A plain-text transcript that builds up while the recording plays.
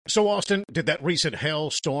So, Austin, did that recent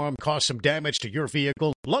hailstorm cause some damage to your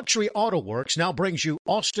vehicle? Luxury Auto Works now brings you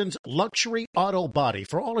Austin's luxury auto body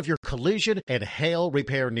for all of your collision and hail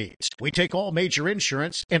repair needs. We take all major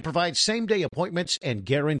insurance and provide same-day appointments and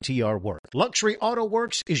guarantee our work. Luxury Auto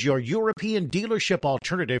Works is your European dealership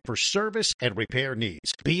alternative for service and repair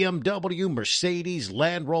needs. BMW, Mercedes,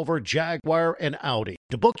 Land Rover, Jaguar, and Audi.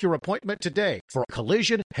 To book your appointment today for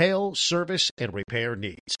collision, hail, service, and repair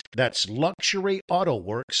needs. That's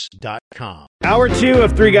luxuryautoworks.com. Hour 2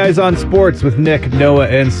 of Three Guys on Sports with Nick, Noah,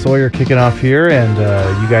 and Sawyer kicking off here, and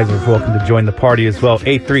you guys are welcome to join the party as well.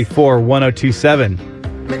 834-1027.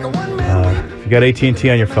 If you got AT&T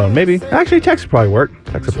on your phone, maybe. Actually, text will probably work.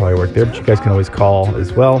 Text will probably work there, but you guys can always call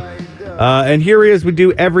as well. And here is we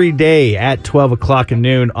do every day at 12 o'clock and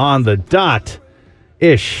noon on the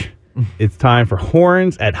dot-ish. It's time for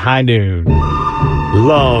Horns at High Noon.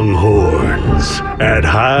 Longhorns at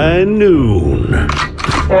High Noon.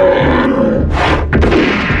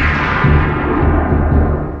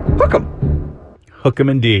 Hook 'em. Hook 'em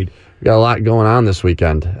indeed. We got a lot going on this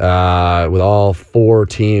weekend with all four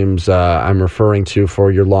teams I'm referring to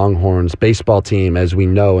for your Longhorns. Baseball team, as we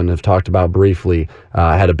know and have talked about briefly,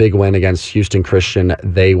 had a big win against Houston Christian.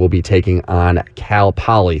 They will be taking on Cal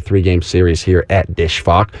Poly, 3-game series here at Dish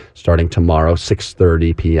Falk, starting tomorrow.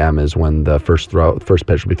 6:30 p.m. is when the first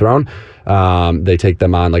pitch will be thrown. They take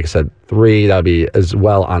them on, like I said, 3. That'll be as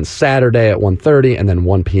well on Saturday at 1:30, and then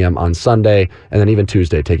 1 p.m. on Sunday, and then even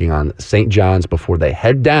Tuesday taking on St. John's before they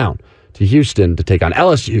head down to Houston to take on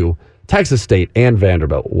LSU, Texas State, and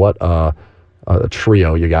Vanderbilt. What a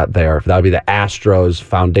trio you got there. That would be the Astros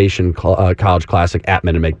Foundation College Classic at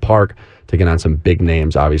Minute Maid Park, taking on some big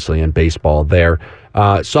names, obviously, in baseball there.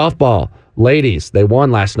 Softball. Ladies, they won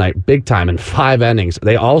last night big time in 5 innings.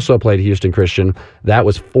 They also played Houston Christian. That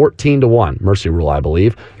was 14-1. Mercy rule, I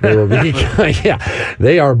believe. They will be, yeah,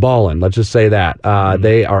 they are balling. Let's just say that.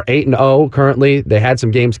 They are 8-0 currently. They had some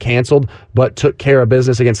games canceled, but took care of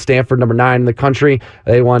business against Stanford, number 9 in the country.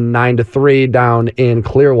 They won 9-3 down in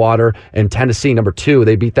Clearwater. And Tennessee, number 2,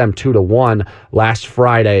 they beat them 2-1 last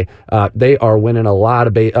Friday. They are winning a lot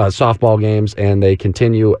of softball games, and they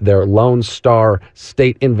continue their Lone Star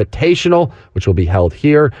State Invitational, which will be held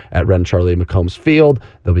here at Red and Charlie McCombs Field.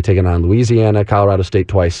 They'll be taking on Louisiana, Colorado State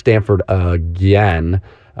twice, Stanford again,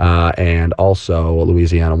 and also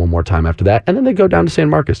Louisiana one more time after that. And then they go down to San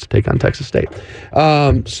Marcos to take on Texas State.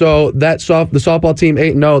 So the softball team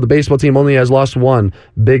 8-0. The baseball team only has lost 1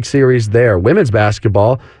 big series there. Women's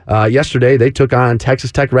basketball, yesterday they took on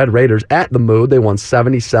Texas Tech Red Raiders at the Mood. They won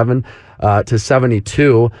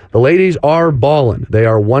 77-72. The ladies are balling. They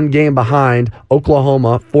are 1 game behind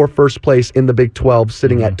Oklahoma for first place in the Big 12,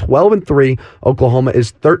 sitting at 12-3. Oklahoma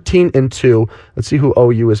is 13-2. Let's see who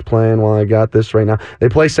OU is playing while I got this right now. They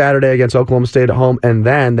play Saturday against Oklahoma State at home, and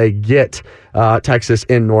then they get Texas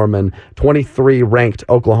in Norman. 23 ranked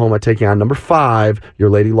Oklahoma taking on number 5, your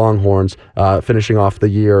Lady Longhorns, finishing off the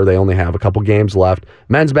year. They only have a couple games left.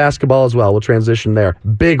 Men's basketball as well. We'll transition there.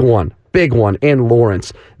 Big one in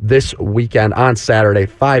Lawrence this weekend on Saturday,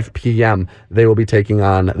 5 p.m. They will be taking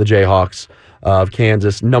on the Jayhawks of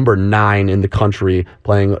Kansas, number 9 in the country,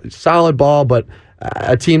 playing solid ball, but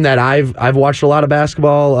a team that I've watched a lot of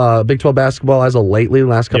basketball, Big 12 basketball as of lately, the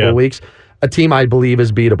last couple of weeks. A team I believe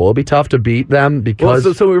is beatable. It'll be tough to beat them because...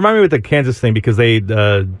 Well, so remind me with the Kansas thing, because they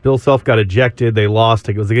Bill Self got ejected. They lost.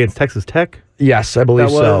 It was against Texas Tech? Yes, I believe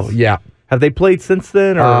so. Yeah. Have they played since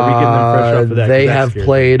then, or are we getting them fresh off of that? They have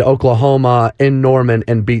played Oklahoma in Norman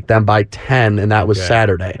and beat them by 10, and that was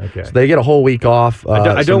Saturday. Okay. So they get a whole week off.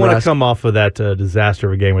 I don't want to come off of that disaster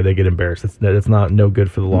of a game where they get embarrassed. That's no good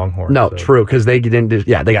for the Longhorns. No, true, because they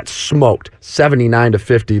got smoked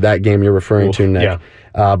 79-50. That game you're referring to, Nick. Yeah.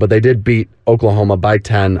 But they did beat Oklahoma by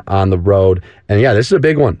 10 on the road. And, this is a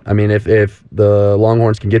big one. I mean, if the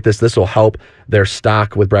Longhorns can get this will help their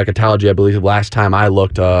stock with bracketology. I believe last time I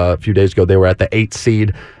looked a few days ago, they were at the 8th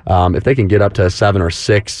seed. If they can get up to 7 or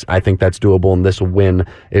 6, I think that's doable. And this win,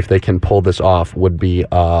 if they can pull this off, would be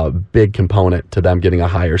a big component to them getting a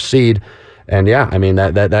higher seed. And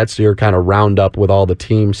that's your kind of roundup with all the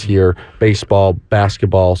teams here: baseball,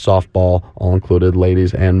 basketball, softball, all included,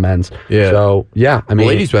 ladies and men's. Yeah. So the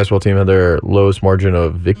ladies basketball team had their lowest margin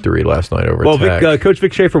of victory last night over Tech. Coach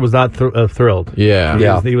Vic Schaefer was not thrilled.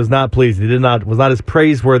 He was not pleased. He was not as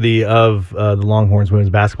praiseworthy of the Longhorns women's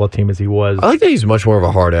basketball team as he was. I like that he's much more of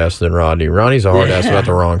a hard ass than Rodney. Rodney's a hard ass about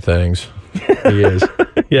the wrong things. He is.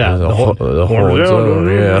 The whole zone.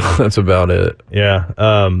 Yeah, that's about it. Yeah.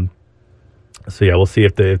 So we'll see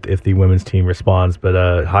if the women's team responds, but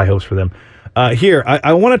high hopes for them. Here,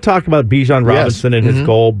 I want to talk about Bijan Robinson and his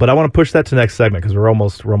goal, but I want to push that to next segment because we're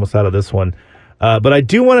almost out of this one. But I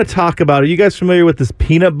do want to talk about, are you guys familiar with this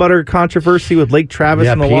peanut butter controversy with Lake Travis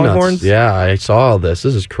and the peanuts. Longhorns? Yeah, I saw all this.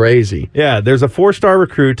 This is crazy. Yeah, there's a 4-star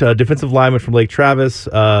recruit, defensive lineman from Lake Travis.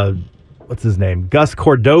 What's his name? Gus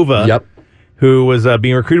Cordova. Yep. Who was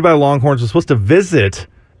being recruited by the Longhorns, was supposed to visit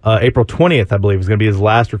April 20th, I believe, was going to be his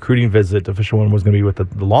last recruiting visit. The official one was going to be with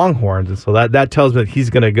the Longhorns. And so that tells me that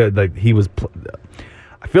he's going to go, like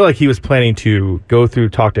I feel like he was planning to go through,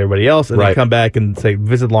 talk to everybody else, and then come back and say,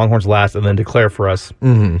 visit Longhorns last, and then declare for us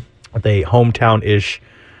with a hometown-ish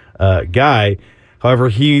guy. However,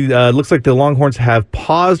 he looks like the Longhorns have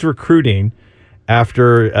paused recruiting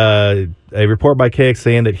after a report by KX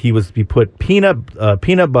saying that he put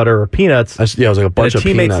peanut butter or peanuts it was like a bunch in of a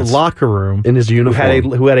teammate's peanuts locker room in his uniform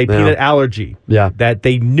who had a peanut allergy that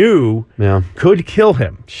they knew could kill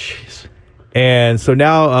him. Jeez. And so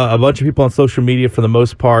now a bunch of people on social media, for the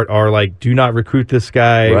most part, are like, do not recruit this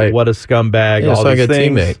guy. Right. What a scumbag. All these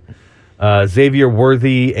things. Teammate. Xavier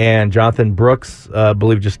Worthy and Jonathan Brooks, I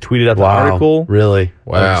believe, just tweeted out the article. Really?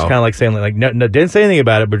 Wow. Just kind of like saying, like, no, didn't say anything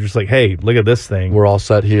about it, but just like, hey, look at this thing. We're all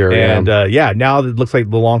set here. And now it looks like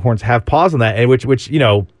the Longhorns have paused on that, and which you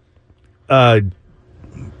know,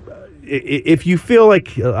 if you feel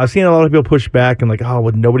like I've seen a lot of people push back and like, oh,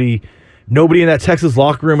 well, nobody in that Texas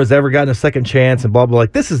locker room has ever gotten a second chance and blah blah.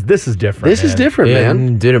 Like this is different. This is different,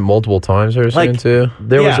 man. Did it multiple times. I was saying too.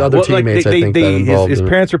 There was other teammates. I think that involved his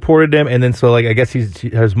parents reported him, and then so like I guess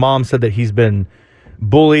his mom said that he's been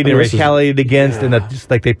bullied and retaliated against, and that just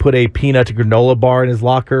like they put a peanut granola bar in his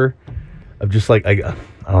locker, of just like I don't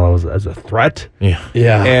know, as a threat.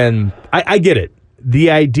 Yeah. And I get it.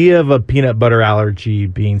 The idea of a peanut butter allergy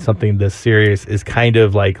being something this serious is kind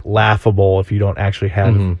of like laughable if you don't actually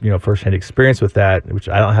have firsthand experience with that, which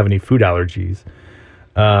I don't have any food allergies.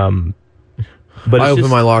 But I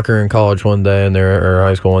opened my locker in college one day or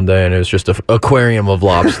high school one day, and it was just an aquarium of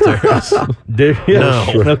lobsters.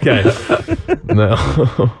 No. Okay.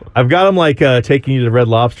 No. I've got them like taking you to Red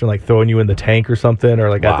Lobster and like throwing you in the tank or something,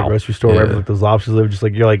 or like at the grocery store wherever like those lobsters live. Just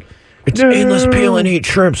like you're like, it's endless peel and eat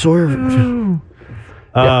shrimp, Sawyer.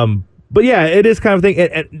 But yeah, it is kind of thing.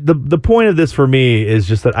 And the point of this for me is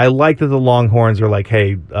just that I like that the Longhorns are like,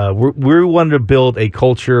 hey, we wanted to build a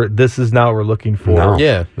culture. This is not what we're looking for. No.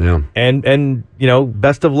 Yeah. And you know,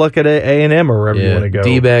 best of luck at A&M or wherever you want to go.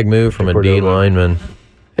 D-bag move from a D lineman.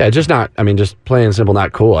 Yeah, just plain and simple,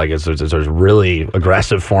 not cool. I guess there's really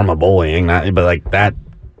aggressive form of bullying, but like that.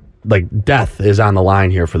 Like death is on the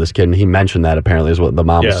line here for this kid, and he mentioned that apparently is what the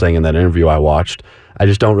mom was saying in that interview I watched. I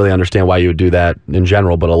just don't really understand why you would do that in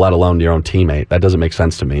general, but let alone to your own teammate. That doesn't make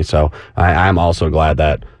sense to me. So I'm also glad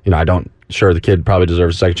that sure the kid probably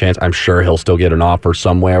deserves a second chance. I'm sure he'll still get an offer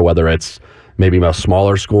somewhere, whether it's maybe a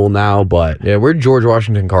smaller school now, but where'd George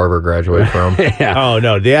Washington Carver graduate from? Oh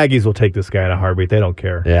no, the Aggies will take this guy in a heartbeat. They don't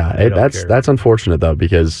care. Yeah, that's unfortunate though,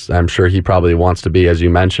 because I'm sure he probably wants to be, as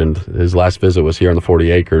you mentioned, his last visit was here in the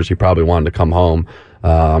 40 acres. He probably wanted to come home,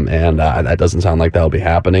 and that doesn't sound like that'll be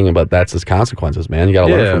happening. But that's his consequences, man. You got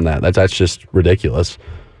to learn from that. That's just ridiculous.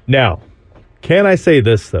 Now, can I say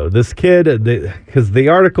this though? This kid, because the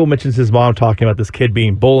article mentions his mom talking about this kid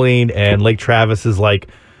being bullied, and Lake Travis is like,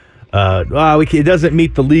 it doesn't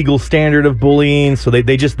meet the legal standard of bullying, so they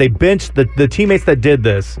benched the teammates that did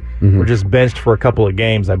this were just benched for a couple of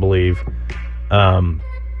games, I believe. And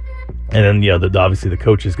then obviously the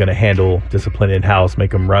coach is going to handle discipline in house,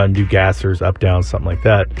 make them run, do gassers, up down, something like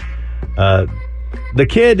that. The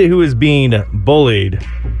kid who is being bullied,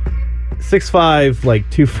 6'5", like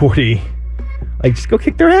 240, like just go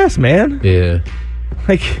kick their ass, man. Yeah.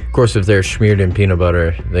 Like, of course, if they're smeared in peanut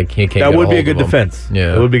butter, they can't. That would be a good defense.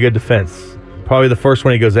 Yeah, it would be a good defense. Probably the first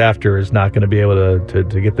one he goes after is not going to be able to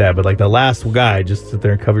get that. But like the last guy, just sit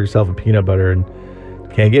there and cover yourself in peanut butter and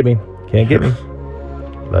can't get me.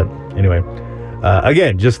 But anyway,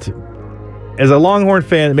 again, just as a Longhorn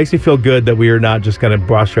fan, it makes me feel good that we are not just going to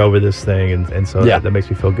brush over this thing, and so that makes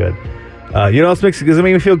me feel good. You know what else does it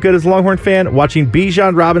make me feel good as a Longhorn fan? Watching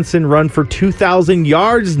Bijan Robinson run for 2,000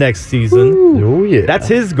 yards next season. Ooh, yeah. That's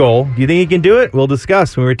his goal. Do you think he can do it? We'll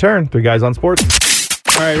discuss when we return. 3 Guys on Sports.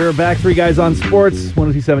 All right, we're back. 3 Guys on Sports,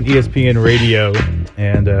 102.7 ESPN Radio.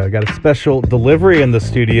 And got a special delivery in the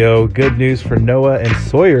studio. Good news for Noah and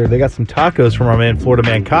Sawyer. They got some tacos from our man, Florida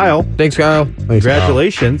man, Kyle. Thanks, Kyle.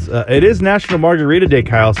 Congratulations. It is National Margarita Day,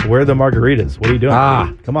 Kyle, so where are the margaritas? What are you doing?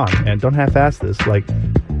 Come on, man. Don't half-ass this. Like,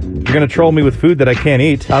 you're going to troll me with food that I can't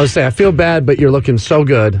eat. I was saying, I feel bad, but you're looking so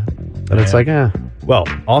good. And it's like, Well,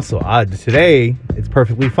 also, today, it's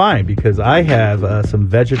perfectly fine because I have some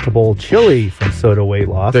vegetable chili from Soda Weight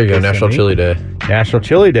Loss. There you go, National Chili Day. National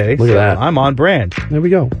Chili Day. Look at that. I'm on brand. There we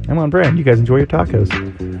go. I'm on brand. You guys enjoy your tacos.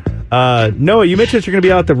 Noah, you mentioned you're going to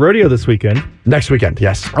be out at the rodeo this weekend. Next weekend,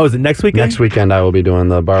 yes. Oh, is it next weekend? Next weekend I will be doing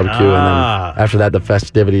the barbecue, and then after that the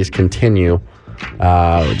festivities continue.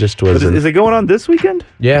 Is it going on this weekend?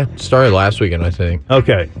 Yeah, it started last weekend, I think.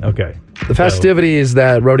 Okay. The festivities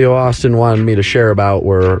that Rodeo Austin wanted me to share about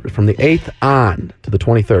were from the 8th on to the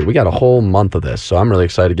 23rd. We got a whole month of this, so I'm really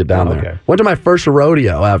excited to get down there. Okay. Went to my first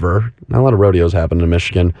rodeo ever. Not a lot of rodeos happen in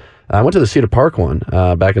Michigan. I went to the Cedar Park one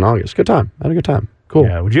back in August. Good time. I had a good time. Cool.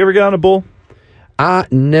 Yeah. Would you ever get on a bull?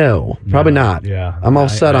 No, probably not. Yeah. I'm all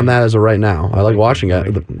set on that as of right now. I like watching it.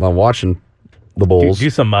 I'm watching the bulls. Do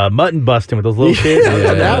some mutton busting with those little kids.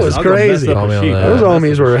 Yeah, that was crazy. Those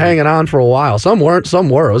homies were hanging on for a while. Some weren't, some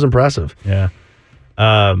were. It was impressive. Yeah.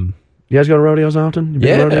 You guys go to rodeos often? You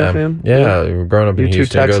big rodeo fan? Yeah. Growing up in You two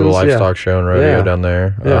Houston, go to the Texans? livestock show and rodeo down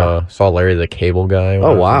there. Yeah. Saw Larry the Cable Guy.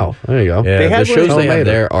 Oh, wow. There you go. Yeah, the shows they have Homemade.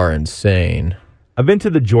 there are insane. I've been to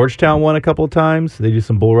the Georgetown one a couple of times. They do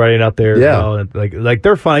some bull riding out there. Yeah. As well. And like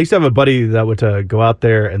they're fun. I used to have a buddy that would go out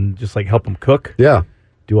there and just like help them cook. Yeah.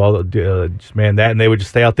 Do all the just man that, and they would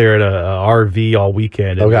just stay out there at a RV all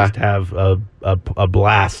weekend and just have a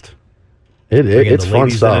blast. It's the fun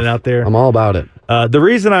ladies stuff. in and out there. I'm all about it. The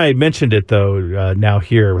reason I mentioned it though now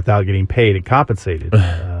here without getting paid and compensated,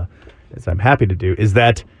 as I'm happy to do, is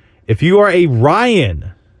that if you are a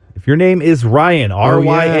Ryan, if your name is Ryan,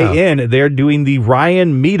 Ryan, they're doing the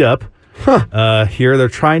Ryan Meetup. Here they're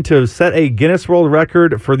trying to set a Guinness World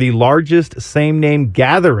Record for the largest same name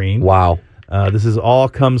gathering. Wow. This is all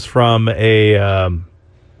comes from a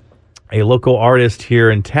local artist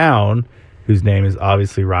here in town whose name is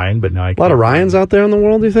obviously Ryan, but now A lot of Ryans out there in the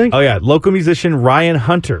world, do you think? Oh yeah, local musician Ryan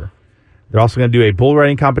Hunter. They're also going to do a bull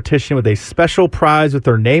riding competition with a special prize with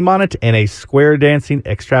their name on it and a square dancing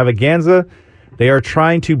extravaganza. They are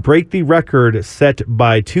trying to break the record set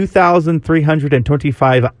by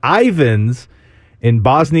 2,325 Ivans in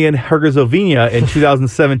Bosnia and Herzegovina in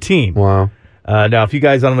 2017. Wow. Now, if you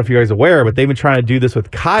guys, I don't know if you guys are aware, but they've been trying to do this with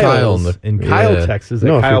Kyle's in Kyle, Texas.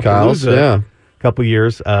 No, Kyle Kyle's, a couple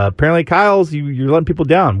years. Apparently, Kyle's, you're letting people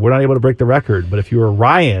down. We're not able to break the record. But if you were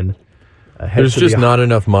Ryan, there's just not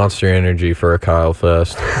enough Monster Energy for a Kyle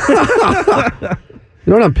Fest. You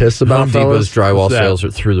know what I'm pissed about, Home Depot's fellas? drywall sales are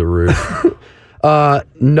through the roof.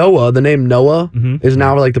 Noah, the name Noah, is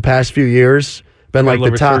now like the past few years been like the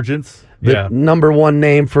top, the number one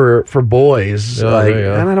name for boys. And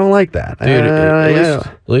I don't like that. Dude,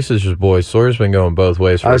 at least it's just boys. Sawyer's been going both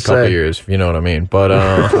ways for a couple years, if you know what I mean. But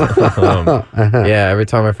yeah, every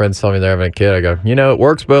time my friends tell me they're having a kid, I go, it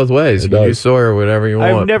works both ways. You can do Sawyer whatever you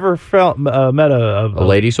want. I've never met a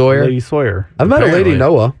Lady Sawyer. Lady Sawyer. I've met a lady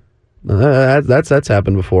Noah. That's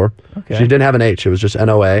happened before. Okay. She didn't have an H. It was just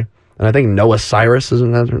NOA. And I think Noah Cyrus,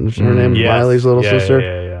 isn't that her name? Yes. Miley's little sister.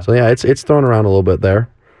 Yeah. So yeah, it's thrown around a little bit there.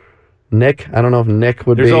 Nick, I don't know if Nick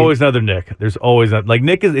would be. There's always another Nick. There's always like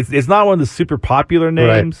Nick is. It's not one of the super popular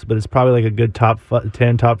names, but it's probably like a good top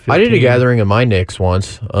 10, top 15. I did a gathering of my Knicks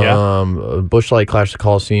once. Busch Light Clash the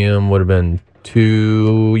Coliseum would have been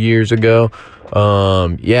 2 years ago.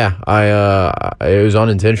 It was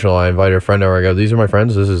unintentional. I invited a friend over. I go, these are my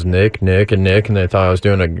friends. This is Nick, and they thought I was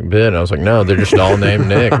doing a bit. And I was like, no, they're just all named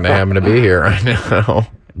Nick, and they happen to be here right now.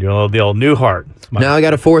 The old Newhart. Now I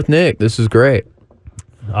got a fourth Nick. This is great.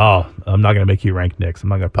 Oh, I'm not going to make you rank Nicks. I'm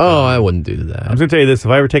not going to. I wouldn't do that. I'm going to tell you this: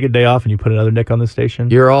 if I ever take a day off and you put another Nick on this station,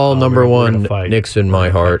 you're all number one Nicks in my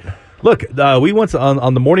heart. Look, we once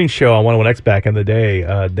on the morning show on 101X back in the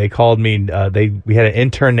day, they called me. We had an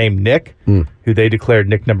intern named Nick, who they declared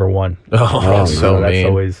Nick number one. That's mean.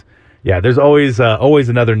 Always, there's always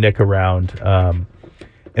another Nick around, and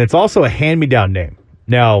it's also a hand-me-down name.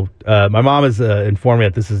 Now, my mom has informed me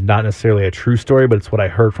that this is not necessarily a true story, but it's what I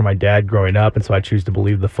heard from my dad growing up, and so I choose to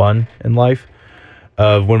believe the fun in life.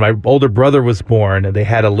 When my older brother was born, they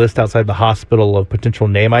had a list outside the hospital of potential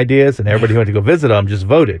name ideas, and everybody who went to go visit him just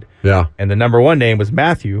voted. Yeah. And the number one name was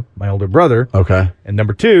Matthew, my older brother. Okay. And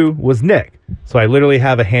number two was Nick. So I literally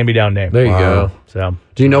have a hand-me-down name. There you go. So,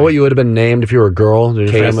 do you know what you would have been named if you were a girl?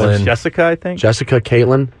 Caitlin. Jessica, I think. Jessica,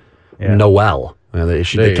 Caitlin, Noelle. They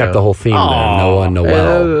kept the whole theme there. Noah, Noel.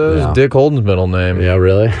 That was Dick Holden's middle name. Yeah,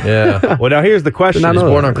 really? Yeah. Well, now here's the question: He was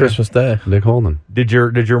born on Christmas Day. Dick Holden. Did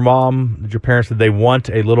your parents, did they want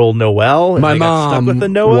a little Noel? My mom, stuck with the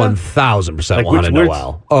Noah? 1,000% wanted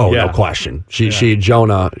Noel. Oh, no question.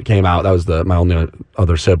 Jonah came out. That was my only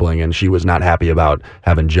other sibling, and she was not happy about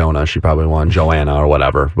having Jonah. She probably wanted Joanna or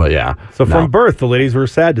whatever. But yeah. So from birth, the ladies were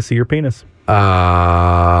sad to see your penis.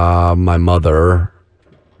 My mother,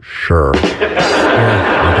 sure.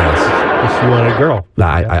 I guess. She wanted a girl.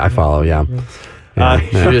 Nah, I follow, yeah.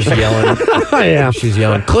 She's just yelling. Yeah. She's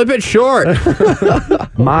yelling, clip it short.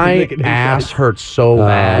 My ass hurts so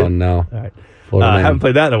bad. Oh, no. All right. I haven't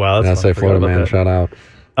played that in a while. That's say Florida man. Shout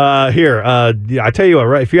out. Here, I tell you what,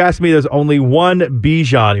 right? If you ask me, there's only one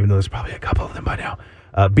Bijan, even though there's probably a couple of them by now.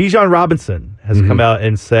 Bijan Robinson has come out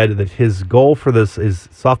and said that his goal for his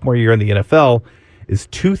sophomore year in the NFL is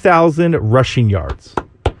 2,000 rushing yards.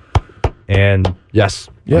 And yes,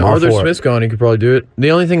 yeah, Arthur Smith's gone. He could probably do it.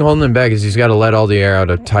 The only thing holding him back is he's got to let all the air out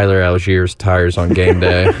of Tyler Allgeier's tires on game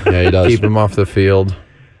day. Yeah, he does. Keep him off the field.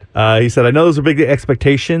 He said, I know those are big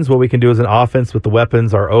expectations. What we can do as an offense with the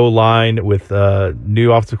weapons, our O-line, with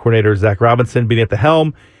new offensive coordinator Zach Robinson being at the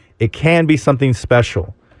helm, it can be something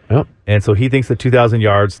special. Yep. And so he thinks that 2,000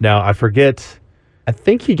 yards. Now, I forget. I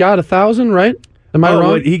think he got 1,000, right? Am I wrong?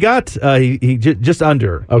 Well, he got he just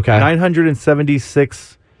under. Okay.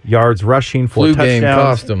 976 yards rushing, 4 Flu touchdowns. game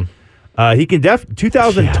cost him. He can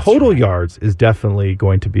 2,000 total yards is definitely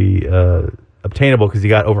going to be obtainable because he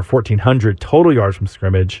got over 1,400 total yards from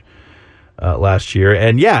scrimmage last year.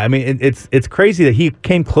 And yeah, I mean it's crazy that he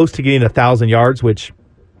came close to getting 1,000 yards, which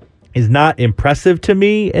is not impressive to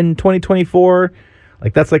me in 2024.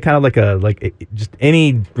 Like that's like kind of like just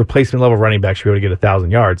any replacement level running back should be able to get 1,000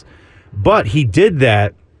 yards. But he did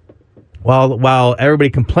that while everybody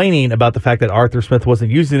complaining about the fact that Arthur Smith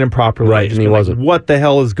wasn't using him properly. Right, and he wasn't. What the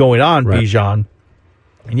hell is going on, Bijan?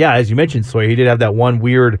 And yeah, as you mentioned, Sawyer, he did have that one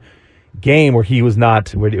weird game where he was not,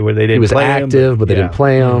 where they didn't play him. He was active, but they didn't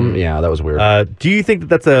play him. Yeah, that was weird. Do you think that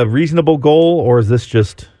that's a reasonable goal, or is this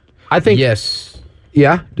just... I think... Yes.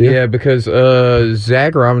 Yeah? Yeah, because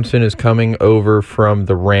Zach Robinson is coming over from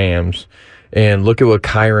the Rams, and look at what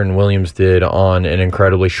Kyron Williams did on an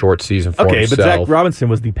incredibly short season for himself. But Zach Robinson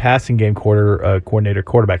was the passing game coordinator,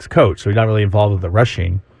 quarterback's coach, so he's not really involved with the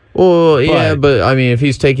rushing. Well, yeah, but I mean, if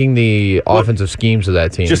he's taking the offensive schemes of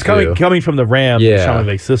that team, just coming from the Rams, the Sean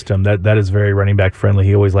McVay system, that is very running back friendly.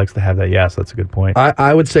 He always likes to have that. Yes, that's a good point.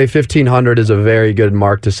 I would say 1,500 is a very good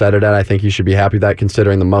mark to set it at. I think you should be happy with that,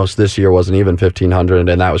 considering the most this year wasn't even 1,500,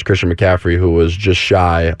 and that was Christian McCaffrey, who was just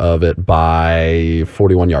shy of it by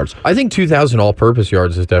 41 yards. I think 2,000 all-purpose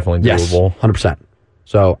yards is definitely doable. Yes, 100%.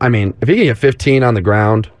 So, I mean, if he can get 15 on the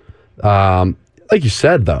ground. Like you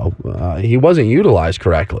said, though, he wasn't utilized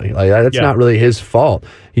correctly. Like that's not really his fault.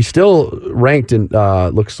 He's still ranked in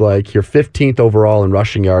looks like you're 15th overall in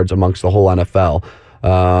rushing yards amongst the whole NFL.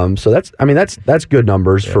 So that's good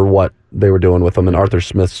numbers for what they were doing with him. And Arthur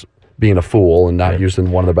Smith's being a fool and not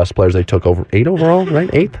using one of the best players they took over 8 overall, right?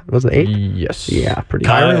 8th? Was it 8? Yes. Yeah, pretty.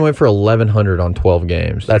 Kyron went for 1,100 on 12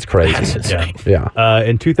 games. That's crazy. That's insane. Yeah.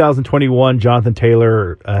 In 2021, Jonathan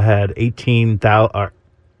Taylor had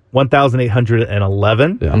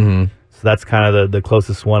 1,811. Yeah. Mm-hmm. So that's kind of the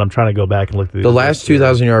closest one. I'm trying to go back and look at the last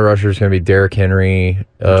 2,000-yard rusher is going to be Derrick Henry.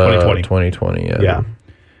 2020. Yeah.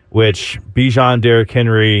 Which Bijan, Derrick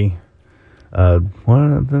Henry,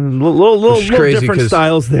 little different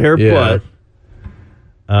styles there, but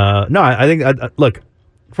no, I think look.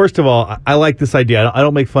 First of all, I like this idea. I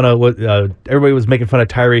don't make fun of what everybody was making fun of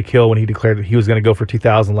Tyreek Hill when he declared that he was going to go for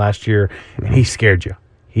 2,000 last year, and he scared you.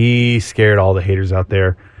 He scared all the haters out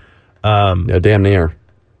there. Damn near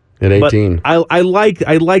at 18. I like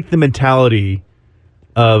the mentality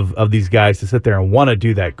of these guys to sit there and want to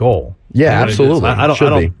do that goal. Yeah, absolutely. I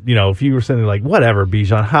don't. You know, if you were saying like whatever,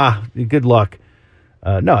 Bijan, good luck.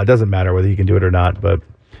 No, it doesn't matter whether he can do it or not. But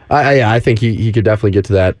I think he could definitely get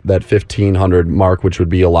to that 1,500 mark, which would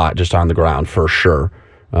be a lot just on the ground for sure.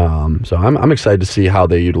 So I'm excited to see how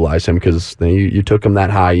they utilize him because you took him that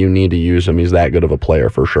high. You need to use him. He's that good of a player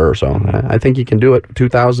for sure. So I think he can do it.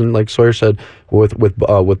 2,000, like Sawyer said, with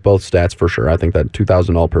both stats for sure. I think that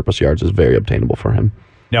 2,000 all-purpose yards is very obtainable for him.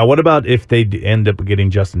 Now, what about if they end up getting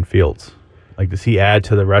Justin Fields? Like, does he add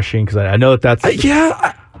to the rushing? Because I know that's...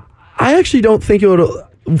 I actually don't think it would...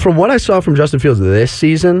 From what I saw from Justin Fields this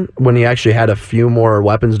season, when he actually had a few more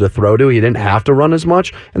weapons to throw to, he didn't have to run as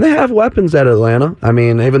much. And they have weapons at Atlanta. I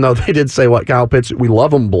mean, even though they did say, Kyle Pitts, we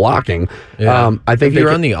love him blocking. Yeah. I think if you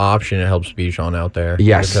run the option, it helps Bijan out there.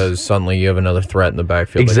 Yes. Because suddenly you have another threat in the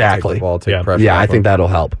backfield. Exactly. Take pressure I think that'll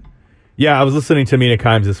help. Yeah, I was listening to Mina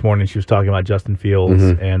Kimes this morning. She was talking about Justin Fields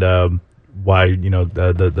and why,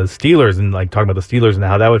 the Steelers and like talking about the Steelers and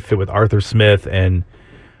how that would fit with Arthur Smith and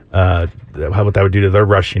how what that would do to their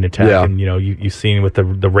rushing attack. Yeah. And, you've seen with the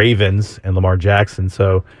Ravens and Lamar Jackson.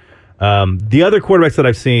 So the other quarterbacks that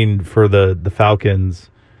I've seen for the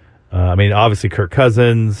Falcons, obviously Kirk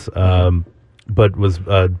Cousins, but was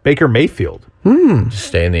Baker Mayfield. Just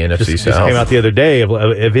stay in the NFC South. Just came out the other day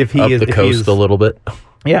if he up is the coast a little bit.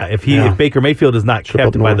 Yeah, if Baker Mayfield is not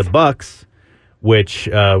kept by the Bucs, which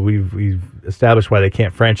we've established why they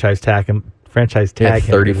can't franchise tag him franchise tag.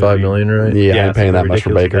 $35 million, right? Yeah, I'm paying that much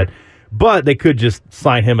for Baker. But they could just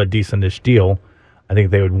sign him a decentish deal. I think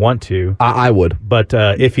they would want to. I would. But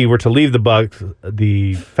if he were to leave the Bucs,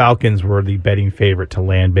 the Falcons were the betting favorite to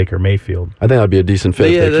land Baker Mayfield. I think that'd be a decent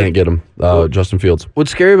fit if they can't get him, Justin Fields.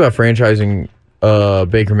 What's scary about franchising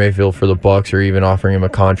Baker Mayfield for the Bucs, or even offering him a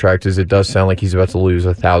contract, is it does sound like he's about to lose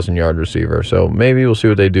a 1,000-yard receiver. So maybe we'll see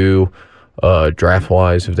what they do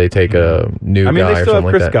draft-wise if they take a new guy or something like that. I mean, they still have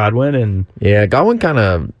Chris Godwin. And yeah, Godwin kind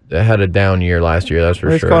of had a down year last year, that's for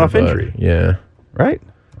sure. He's caught off injury. Yeah. Right?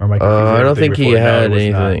 Or I don't think he had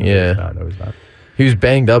anything. No, he's not. He was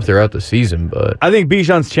banged up throughout the season, but I think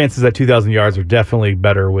Bijan's chances at 2,000 yards are definitely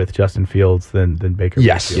better with Justin Fields than Baker.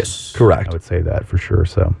 Yes, correct. I would say that for sure.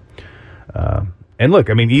 So, and look,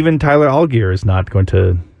 I mean, even Tyler Allgeier is not going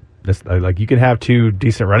to like. You can have two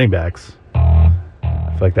decent running backs. I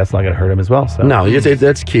feel like that's not going to hurt him as well. So no,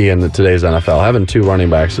 that's key in today's NFL. Having two running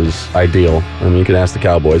backs is ideal. I mean, you can ask the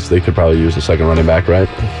Cowboys; they could probably use a second running back, right?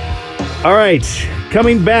 All right,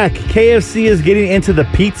 coming back, KFC is getting into the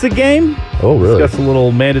pizza game. Oh, really? Discuss a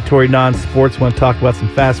little mandatory non-sports. Want to talk about some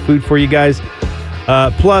fast food for you guys.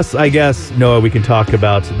 Plus, I guess, Noah, we can talk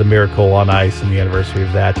about the Miracle on Ice and the anniversary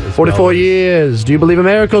of that. 44 years. Do you believe in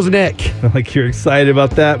miracles, Nick? Like you're excited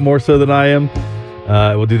about that more so than I am.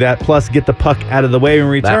 We'll do that. Plus, get the puck out of the way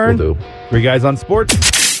when we return. That will do. 3 Guys on Sports.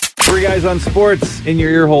 3 Guys on Sports in your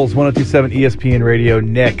ear holes. 102.7 ESPN Radio.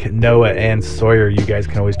 Nick, Noah, and Sawyer. You guys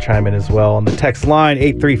can always chime in as well on the text line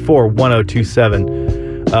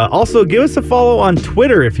 834-1027. Also, give us a follow on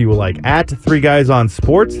Twitter if you would like, at 3 Guys on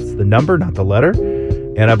Sports. It's the number, not the letter.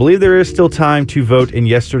 And I believe there is still time to vote in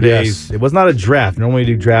yesterday's. Yes. It was not a draft. Normally we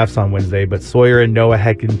do drafts on Wednesday, but Sawyer and Noah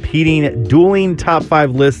had dueling top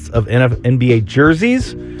 5 lists of NBA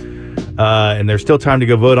jerseys. And there's still time to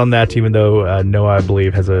go vote on that, even though Noah, I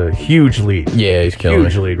believe, has a huge lead. Yeah, he's killing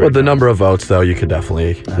huge lead. Well, the number of votes, though, you could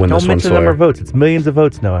definitely win this one, Don't mention the number of votes. It's millions of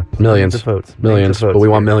votes, Noah. Millions of votes. Millions of votes. But we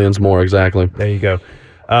want millions more, exactly. There you go.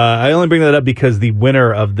 I only bring that up because the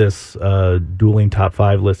winner of this dueling top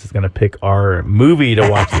 5 list is going to pick our movie to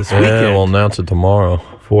watch this weekend. Yeah, we'll announce it tomorrow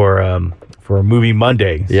for a Movie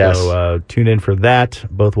Monday. Yes. So tune in for that.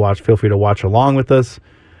 Both watch. Feel free to watch along with us.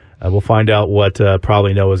 We'll find out what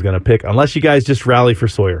probably Noah's going to pick, unless you guys just rally for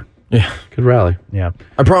Sawyer. Yeah, good rally. Yeah,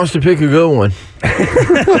 I promise to pick a good one.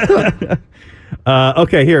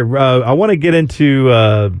 Okay, here I want to get into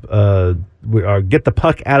get the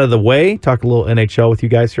puck out of the way. Talk a little NHL with you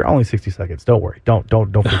guys here. Only 60 seconds. Don't worry. Don't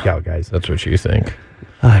freak out, guys. That's what you think.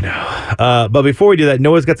 I know. But before we do that,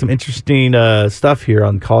 Noah's got some interesting stuff here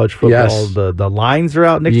on college football. Yes. The lines are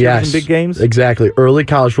out next year for some big games. Exactly. Early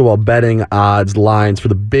college football betting odds, lines for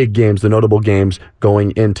the big games, the notable games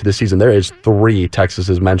going into the season. There is 3 Texas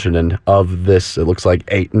is mentioned, and of this, it looks like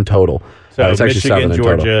 8 in total. So it's actually Michigan, 7 in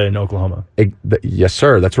Georgia, total. and Oklahoma. Yes,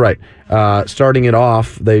 sir. That's right. Starting it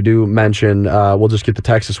off, they do mention, we'll just get the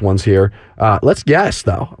Texas ones here. Let's guess,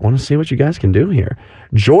 though. I want to see what you guys can do here.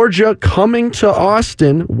 Georgia coming to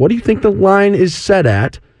Austin. What do you think the line is set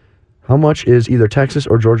at? How much is either Texas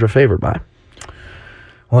or Georgia favored by?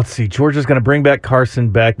 Let's see. Georgia's going to bring back Carson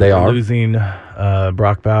Beck. They are losing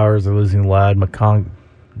Brock Bowers. They're losing Ladd McConkey.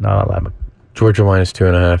 No, Ladd McConkey. Georgia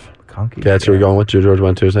 -2.5. Okay, that's who we're going with. Georgia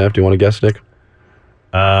went 2.5. Do you want to guess, Nick?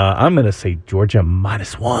 I'm going to say Georgia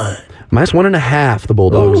 -1. -1.5, the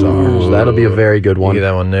Bulldogs are. So that'll be a very good one. Give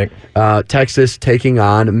that one, Nick. Texas taking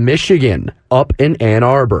on Michigan up in Ann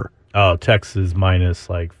Arbor. Oh, Texas minus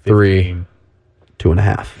like 15.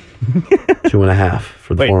 2.5. 2.5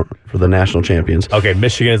 for the national champions. Okay,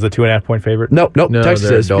 Michigan is the 2.5 point favorite. No, Texas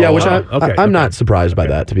is. Yeah, which okay, I'm not surprised by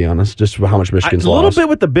that, to be honest. Just how much Michigan's lost. A little bit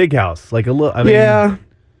with the big house, like a little. I mean, yeah.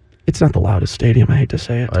 It's not the loudest stadium. I hate to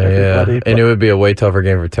say it to everybody. And it would be a way tougher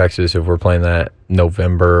game for Texas if we're playing that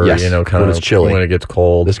November, yes, kind of it's chilly. When it gets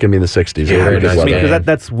cold. This can be in the 60s. Yeah, very nice because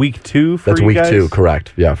that's week 2 for that's you week guys? 2,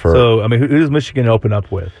 correct. Yeah. So, I mean, who does Michigan open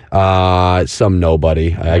up with? Some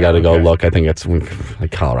nobody. I got to go look. I think it's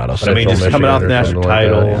like Colorado State. I mean, just coming off the national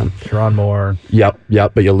title, Sharon Moore. Yep.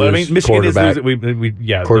 But you lose. But I mean, Michigan is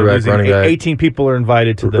losing. Quarterback, running back. 18 people are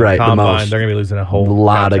invited to the combine. They're going to be losing a whole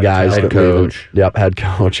lot of guys. Head coach. Yep, head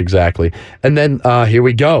coach, exactly. And then here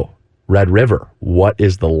we go. Red River. What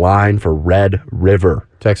is the line for Red River?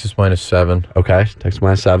 Texas -7. Okay, Texas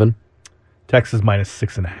 -7. Texas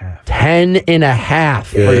 -6.5. 10.5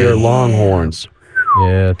 for your Longhorns.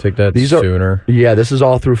 Yeah, take that sooner. This is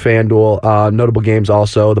all through FanDuel. Notable games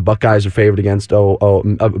also. The Buckeyes are favored against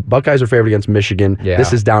Michigan. Yeah.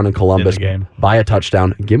 This is down in Columbus by a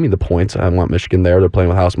touchdown. Give me the points. I want Michigan there. They're playing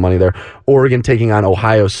with house money there. Oregon taking on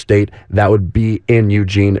Ohio State. That would be in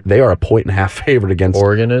Eugene. They are a 1.5 favorite against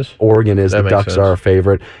Oregon is. The Ducks are a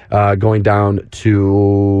favorite. Going down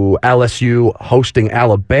to LSU hosting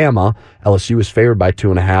Alabama. LSU is favored by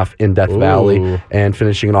 2.5 in Death Valley, and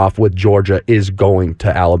finishing it off with Georgia is going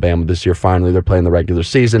to Alabama this year. Finally, they're playing the regular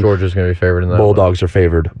season. Georgia's going to be favored in that. Bulldogs are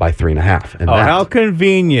favored by 3.5. How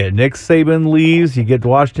convenient! Nick Saban leaves. You get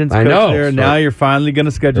Washington's coach there. So now you're finally going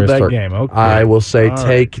to schedule that game. Okay. I will say,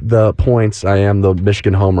 take the points. I am the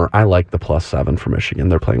Michigan homer. I like the +7 for Michigan.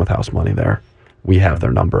 They're playing with house money there. We have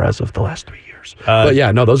their number as of the last 3 years. But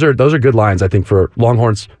those are good lines. I think for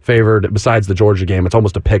Longhorns favored. Besides the Georgia game, it's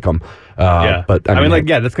almost a pick 'em. But I mean,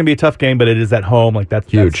 that's going to be a tough game, but it is at home. Like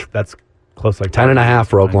that's huge. That's close. Like 10.5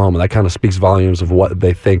 for Oklahoma. That kind of speaks volumes of what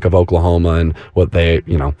they think of Oklahoma and what they,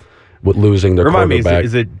 with losing their quarterback. Remind me,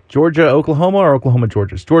 is it Georgia, Oklahoma, or Oklahoma,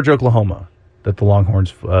 Georgia? It's Georgia, Oklahoma that the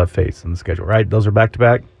Longhorns face in the schedule, right? Those are back to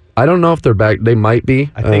back. I don't know if they're back. They might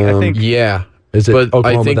be. I think. Yeah. Is it but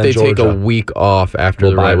Oklahoma, I think they take a week off after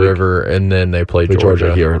the Red River, and then they play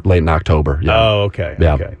Georgia here late in October. Yeah. Oh, okay.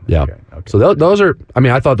 Yeah. Okay. So those are,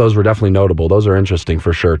 I thought those were definitely notable. Those are interesting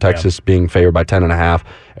for sure. Texas being favored by 10.5,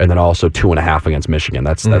 and then also 2.5 against Michigan.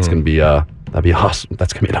 That's going to be that'd be awesome.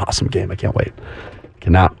 That's going to be an awesome game. I can't wait.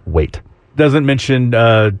 Cannot wait. Doesn't mention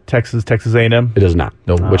Texas A&M. It does not.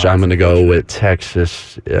 No, which I'm going to go with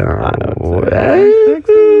Texas. Texas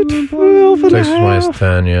minus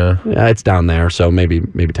 10. Yeah, it's down there. So maybe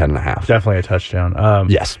 10.5. Definitely a touchdown.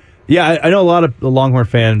 Yes. Yeah, I know a lot of the Longhorn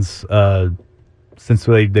fans. Since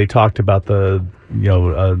they talked about the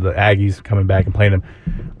Aggies coming back and playing them,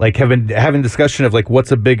 like having discussion of like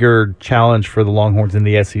what's a bigger challenge for the Longhorns in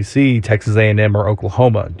the SEC, Texas A&M or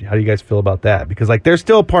Oklahoma. How do you guys feel about that? Because like there's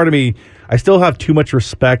still a part of me, I still have too much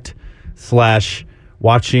respect /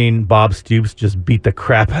 watching Bob Stoops just beat the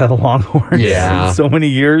crap out of the Longhorns in so many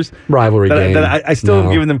years. Rivalry game. I still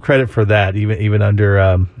am giving them credit for that, even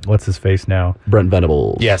under what's his face now? Brent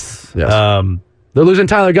Venables. Yes. They're losing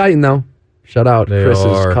Tyler Guyton though. Shout out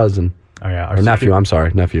Chris's cousin. Oh yeah, or nephew. I'm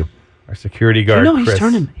sorry, nephew. Our security guard. Chris.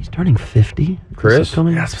 He's turning 50. Chris? You're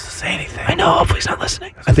not supposed to say anything. I know. Hopefully he's not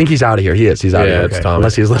listening. I think he's out of here. He is. He's out of here. It's Tom.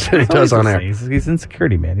 Unless he's listening to us on air. He's in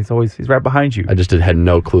security, man. He's right behind you. I just had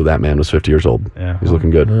no clue that man was 50 years old. Yeah. He's looking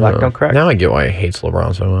good. Black don't crack. Now I get why he hates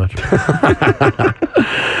LeBron so much.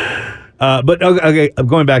 But okay, I'm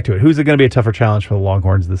going back to it. Who's it going to be a tougher challenge for the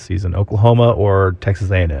Longhorns this season? Oklahoma or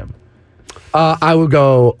Texas A&M? I would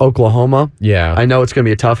go Oklahoma. Yeah. I know it's going to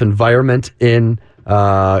be a tough environment in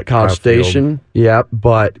College Station. Yeah,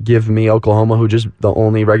 but give me Oklahoma, who just the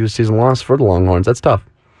only regular season loss for the Longhorns. That's tough.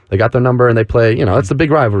 They got their number and they play, it's the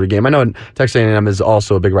big rivalry game. I know Texas A&M is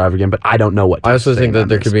also a big rivalry game, but I don't know what I also think that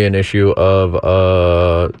there could be an issue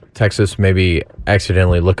of Texas maybe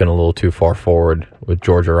accidentally looking a little too far forward with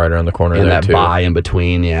Georgia right around the corner in there that too. bye in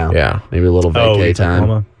between, Yeah. Maybe a little vacay time.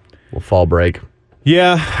 Oklahoma. Little fall break.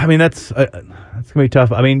 Yeah, that's going to be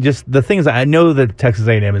tough. I mean, just the things I know that Texas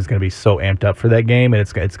A&M is going to be so amped up for that game, and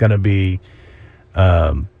it's going to be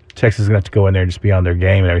Texas is going to have to go in there and just be on their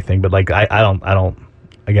game and everything. But like I don't.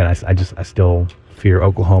 Again, I still fear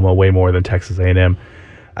Oklahoma way more than Texas A&M.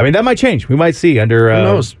 I mean, that might change. We might see under who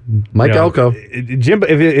knows? Mike Elko. Jimbo,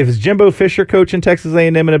 if it's Jimbo Fisher coaching Texas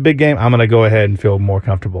A&M in a big game, I'm going to go ahead and feel more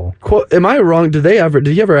comfortable. Am I wrong? Did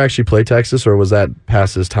he ever actually play Texas, or was that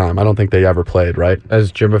past his time? I don't think they ever played, right? As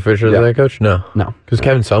Jimbo Fisher the head coach? No. Because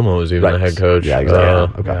Kevin Sumlin was even the head coach. Yeah,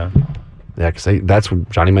 exactly. Okay. Yeah, because that's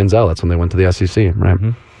Johnny Manziel. That's when they went to the SEC, right?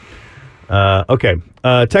 Mm-hmm. Okay.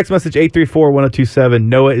 Text message 834-1027.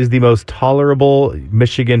 Noah is the most tolerable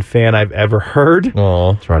Michigan fan I've ever heard.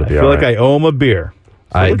 Oh, try to be. I feel like I owe him a beer.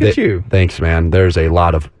 So look at you. Thanks, man. There's a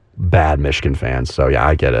lot of bad Michigan fans, so yeah,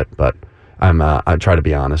 I get it. But I try to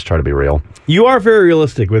be honest, try to be real. You are very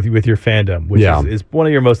realistic with your fandom, which is one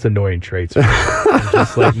of your most annoying traits.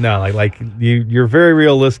 Just like you're very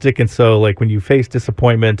realistic, and so like when you face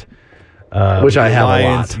disappointment. Which I have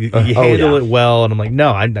Lions, a lot. You handle it well, and I'm like,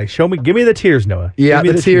 no, give me the tears, Noah. Yeah,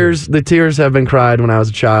 the tears have been cried when I was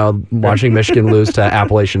a child watching Michigan lose to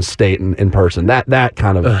Appalachian State in person. That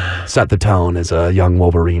kind of set the tone as a young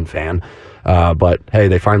Wolverine fan. But hey,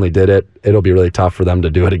 they finally did it. It'll be really tough for them to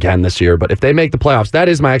do it again this year. But if they make the playoffs, that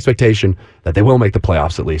is my expectation that they will make the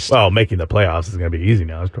playoffs at least. Well, making the playoffs is going to be easy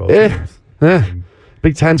now. It's 12 teams.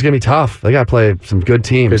 Big Ten's going to be tough. They got to play some good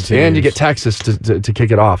teams. And you get Texas to kick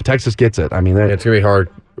it off. Texas gets it. I mean, it's going to be hard.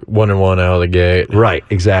 1-1 out of the gate. Right,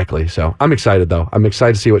 exactly. So I'm excited, though. I'm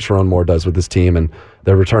excited to see what Sharon Moore does with this team, and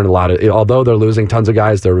they're returning a lot of, although they're losing tons of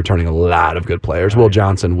guys, they're returning a lot of good players. Will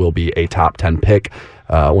Johnson will be a top 10 pick,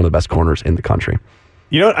 one of the best corners in the country.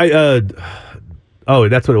 You know what?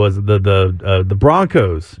 That's what it was. The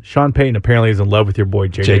Broncos. Sean Payton apparently is in love with your boy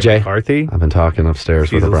JJ McCarthy. I've been talking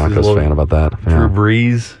upstairs with a Broncos fan about that. Drew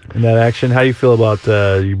Brees in that action. How do you feel about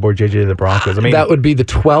your boy JJ the Broncos? I mean, that would be the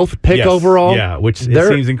 12th pick overall. Yeah, which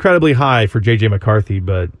seems incredibly high for JJ McCarthy,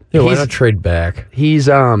 but why not trade back? He's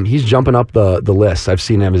jumping up the list. I've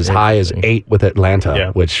seen him as high as 8 with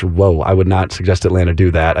Atlanta, which I would not suggest Atlanta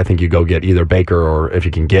do that. I think you go get either Baker or if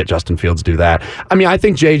you can get Justin Fields, do that. I mean, I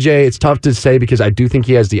think JJ, it's tough to say because I do think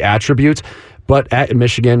he has the attributes, but at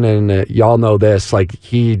Michigan, and y'all know this, like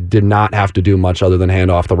he did not have to do much other than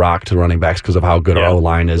hand off the rock to running backs because of how good our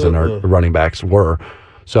O-line is and our running backs were.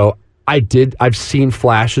 So I've seen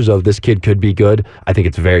flashes of this kid could be good. I think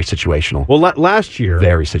it's very situational. Well, last year,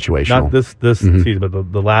 very situational. Not this season,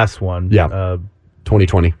 but the last one. Yeah,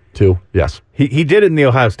 2022. Yes, he did it in the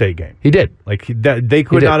Ohio State game. He did. Like they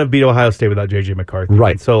could not have beat Ohio State without JJ McCarthy.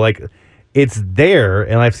 Right. And so like it's there,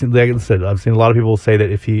 and I've seen, like I said, I've seen a lot of people say that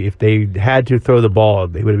if they had to throw the ball,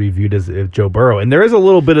 they would be viewed as Joe Burrow, and there is a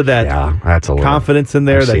little bit of that confidence in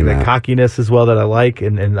there, that cockiness as well that I like,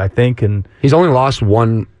 and I think, and he's only lost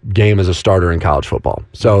one game as a starter in college football,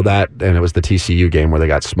 so and it was the TCU game where they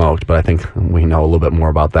got smoked, but I think we know a little bit more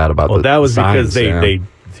about that. That was because they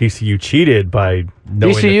TCU cheated by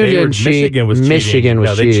knowing Michigan was cheating.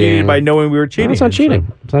 They cheated by knowing we were cheating. No, it's not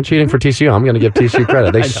cheating. It's not cheating for TCU. I'm going to give TCU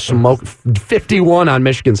credit. They smoked 51 on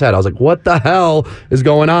Michigan's head. I was like, what the hell is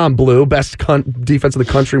going on, Blue? Best defense of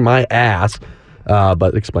the country, my ass.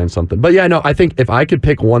 But explain something. But yeah, no, I think if I could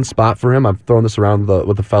pick one spot for him, I've thrown this around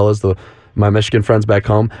with the fellas, my Michigan friends back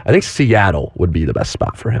home, I think Seattle would be the best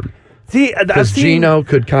spot for him. See, because Geno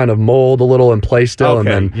could kind of mold a little and play still. Okay,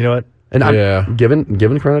 and then, you know what? And I'm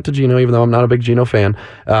giving credit to Geno, even though I'm not a big Geno fan.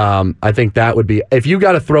 I think that would be, if you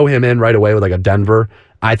got to throw him in right away with like a Denver,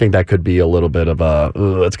 I think that could be a little bit of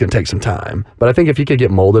it's going to take some time. But I think if he could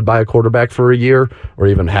get molded by a quarterback for a year or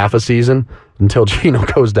even half a season until Geno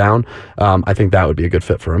goes down, I think that would be a good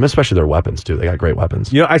fit for him, especially their weapons, too. They got great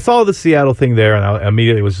weapons. You know, I saw the Seattle thing there, and I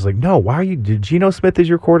immediately was just like, no, why are you, Geno Smith is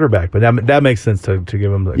your quarterback. But that makes sense to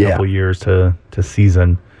give him a couple years to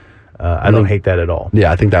season. I don't hate that at all.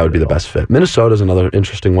 Yeah, I think that would be the best fit. Minnesota's another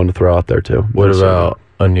interesting one to throw out there, too. What about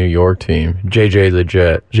a New York team? JJ the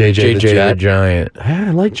Jet. JJ the Giant. I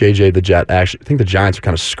like JJ the Jet, actually. I think the Giants are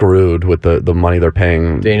kind of screwed with the money they're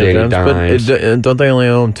paying Danny Dimes. But don't they only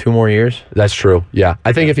owe him 2 more years? That's true, yeah.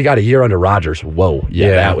 I think if he got a year under Rodgers,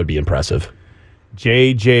 that would be impressive.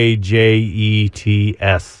 JJJETS.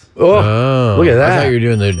 Oh, look at that. I thought you were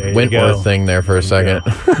doing the Wentworth thing there for a second.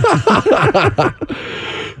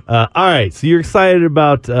 All right, so you're excited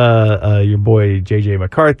about your boy JJ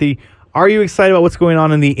McCarthy. Are you excited about what's going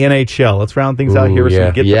on in the NHL? Let's round things out here so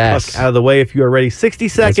we get the puck out of the way. If you are ready, 60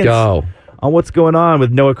 seconds on what's going on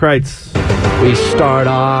with Noah Kreitz. We start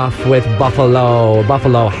off with Buffalo.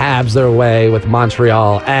 Buffalo halves their way with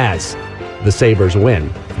Montreal as the Sabres win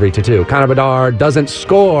 3-2. Connor Bedard doesn't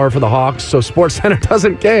score for the Hawks, so SportsCenter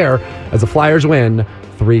doesn't care as the Flyers win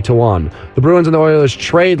 3-1. The Bruins and the Oilers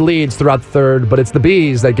trade leads throughout the third, but it's the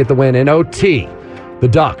Bees that get the win in OT. The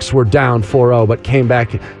Ducks were down 4-0, but came back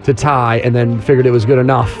to tie and then figured it was good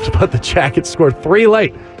enough. But the Jackets scored 3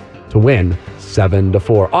 late to win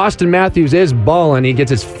 7-4. Austin Matthews is balling. He gets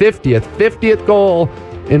his 50th goal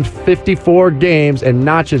in 54 games and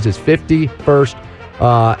notches his 51st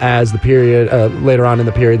as the period later on in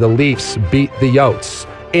the period. The Leafs beat the Yotes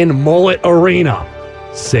in Mullet Arena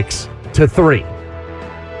 6-3.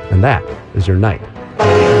 And that is your night.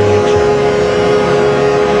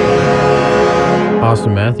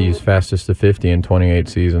 Austin Matthews, fastest to 50 in 28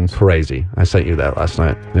 seasons. Crazy. I sent you that last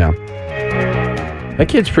night. Yeah. That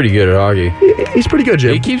kid's pretty good at hockey. He's pretty good,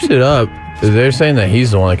 Jim. He keeps it up. They're saying that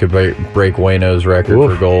he's the one that could break Wayno's record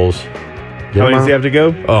for goals. How many does he have to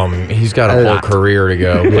go? He's got a whole career to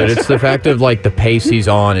go. But it's the fact of like the pace he's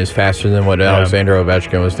on is faster than what Alexander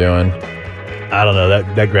Ovechkin was doing. I don't know.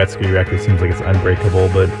 That Gretzky record seems like it's unbreakable,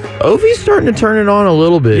 but Ovi's starting to turn it on a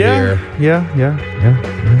little bit here. Yeah.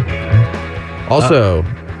 Also,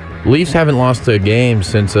 Leafs haven't lost a game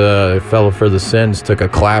since a fellow for the Sens took a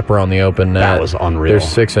clapper on the open net. That was unreal. They're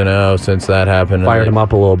 6-0 since that happened. Fired him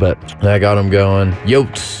up a little bit. That got him going.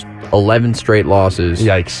 Yotes, 11 straight losses.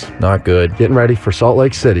 Yikes. Not good. Getting ready for Salt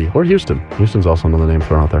Lake City or Houston. Houston's also another name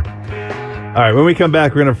thrown out there. All right, when we come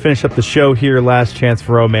back, we're going to finish up the show here. Last chance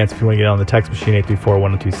for romance if you want to get on the text machine,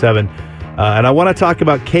 834-1027. And I want to talk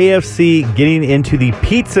about KFC getting into the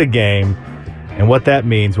pizza game. and what that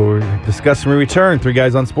means. We'll discuss when we return. 3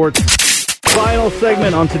 Guys on Sports. Final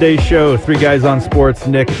segment on today's show. 3 Guys on Sports.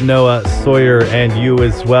 Nick, Noah, Sawyer, and you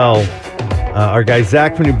as well. Our guy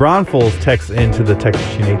Zach from New Braunfels texts into the text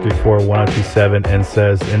machine 834-1027 and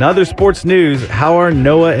says, in other sports news, how are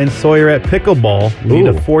Noah and Sawyer at pickleball? We need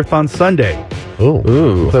a 4th on Sunday.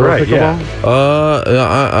 Ooh. Right, yeah.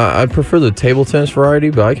 I prefer the table tennis variety,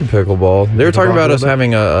 but I can pickleball. They were talking about us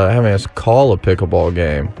having us call a pickleball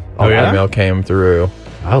game. Oh, yeah? Email came through.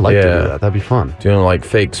 I would like to do that. That'd be fun. Doing like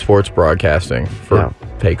fake sports broadcasting for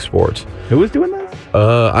fake sports. Who was doing this?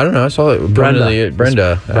 I don't know. I saw it. Brenda.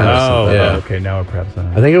 Okay. Now we're perhaps.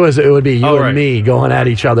 I think it would be you and me going at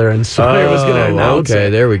each other, and Sawyer was going to announce it. Okay,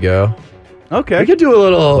 there we go. Okay. We could do a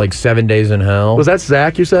little like 7 days in hell. Was that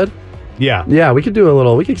Zach? You said? Yeah. Yeah. We could do a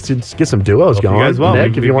little. We could get some duos going. You guys want?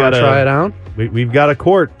 Nick, if you want to try it out, we've got a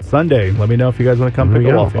court Sunday. Let me know if you guys want to come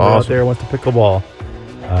pickleball. If anyone out there wants to pickleball.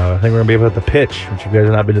 I think we're going to be able to the pitch, which you guys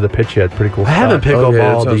have not been to the pitch yet. Pretty cool. I haven't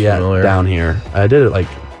pickleballed yet familiar. down here. I did it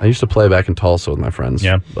I used to play back in Tulsa with my friends.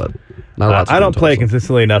 Yeah. But not lots I don't play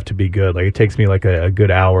consistently enough to be good. Like, it takes me like a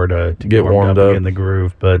good hour to get warmed up in the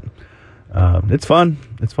groove. But it's fun.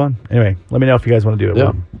 It's fun. Anyway, let me know if you guys want to do it.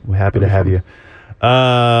 Yeah. We're happy to have you.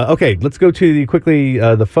 Okay, let's go to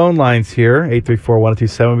the phone lines here.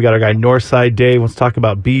 834-1027. We got our guy Northside Dave wants to talk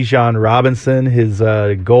about Bijan Robinson, his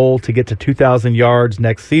goal to get to 2,000 yards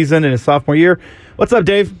next season in his sophomore year. What's up,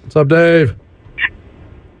 Dave? What's up, Dave?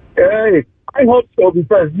 Hey, I hope so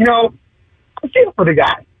because, I feel for the guy.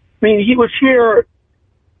 I mean, he was here.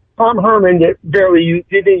 Tom Herman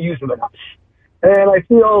didn't use him enough. And I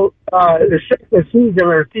feel the second season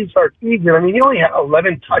or start season, I mean, he only had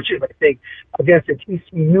 11 touches, I think, against the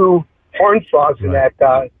TCU Horned Frogs in that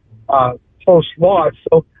close loss.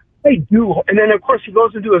 So I do. And then, of course, he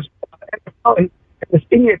goes into his NFL, and this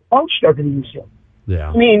idiot coach doesn't use him. Yeah.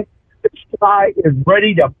 I mean, this guy is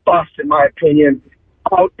ready to bust, in my opinion,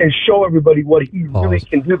 out and show everybody what he really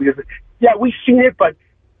can do. Because, we've seen it, but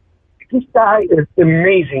this guy is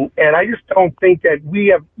amazing. And I just don't think that we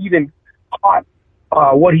have even caught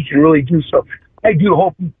what he can really do. So I do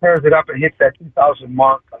hope he tears it up and hits that 2,000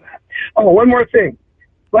 mark on that. Oh, one more thing.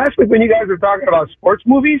 Last week when you guys were talking about sports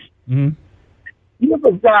movies, you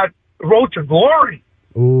ever got Road to Glory.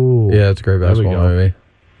 Ooh. Yeah, it's a great basketball movie.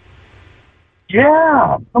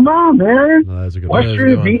 Yeah, come on, man. No, that's a good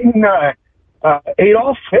Austria beating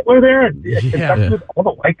Adolf Hitler there with all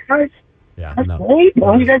the white guys. Yeah, that's great,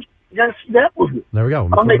 man. You guys see that movie. There we go.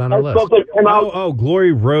 We'll put it on our list.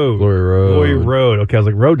 Glory Road. Glory Road. Okay, I was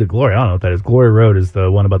like, Road to Glory. I don't know what that is. Glory Road is the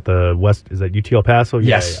one about the West. Is that UT El Paso?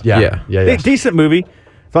 Yes. Yeah. Decent movie.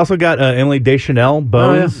 It's also got Emily Deschanel.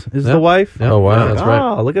 Bones is the wife. Yeah. Oh, wow. That's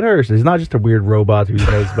right. Oh, look at her. She's not just a weird robot who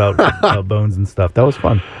knows about bones and stuff. That was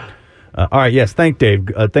fun. All right, yes, thanks, Dave.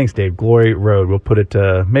 Glory Road. We'll put it.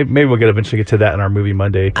 Maybe we'll eventually get to that in our movie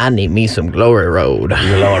Monday. I need me some Glory Road.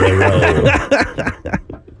 Glory Road.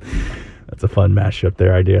 That's a fun mashup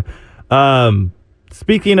there idea.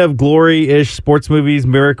 Speaking of glory-ish sports movies,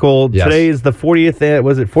 Miracle. Yes. Today is the 40th.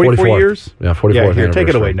 Was it 44 years? Yeah, 44. Yeah, here, take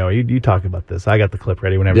it away, Noah. You talk about this. I got the clip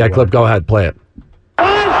ready whenever. Yeah, clip. Go ahead, play it. 5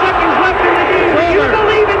 seconds left in the game. Do you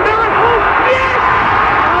believe in miracles? Yes!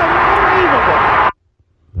 Unbelievable.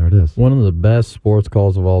 There it is. One of the best sports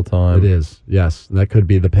calls of all time. It is. Yes, that could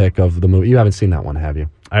be the pick of the movie. You haven't seen that one, have you?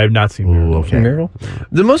 I have not seen Miracle. Okay. Miracle?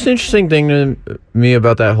 The most interesting thing to me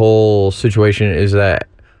about that whole situation is that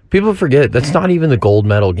people forget that's not even the gold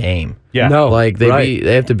medal game. Yeah. No. Like they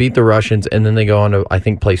have to beat the Russians and then they go on to, I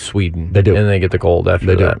think, play Sweden. They do. And they get the gold after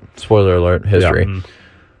They do. that. Spoiler alert, history. Yeah.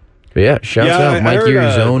 But yeah, shouts out Mike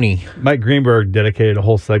Irizoni. Mike Greenberg dedicated a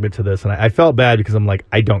whole segment to this, and I felt bad because I'm like,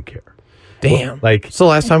 I don't care. Damn. Like, it's the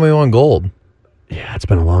last time we won gold. Yeah, it's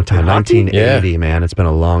been a long time. 1980, man. It's been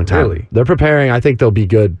a long time. Really? They're preparing. I think they'll be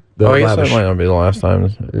good. I guess that might not be the last time.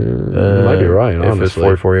 You might be right, if honestly. it's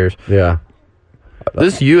 44 years. Yeah.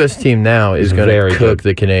 This U.S. team now is going to cook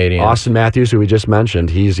the Canadians. Austin Matthews, who we just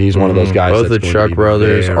mentioned, he's one of those guys. Both the Chuck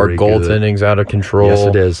brothers. Our goaltending's out of control. Yes,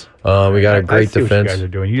 it is. We got a great I see defense. What you guys are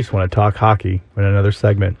doing. You just want to talk hockey in another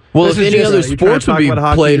segment. Well, if any other sports would be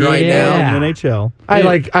played right now, in the NHL.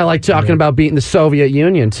 I like talking about beating the Soviet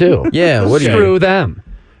Union too. Yeah, what do you screw them?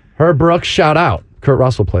 Herb Brooks, shout out. Kurt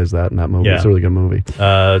Russell plays that in that movie. Yeah. It's a really good movie.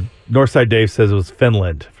 Northside Dave says it was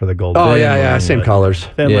Finland for the gold. Oh, yeah, same colors.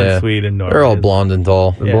 Finland, Sweden, Norway. They're all blonde and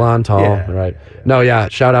tall. The blonde, tall, right. No,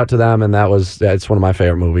 shout out to them, and it's one of my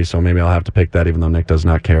favorite movies, so maybe I'll have to pick that, even though Nick does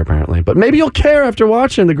not care, apparently. But maybe you'll care after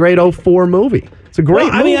watching the great 04 movie. It's a great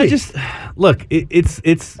movie. I mean, I just, look,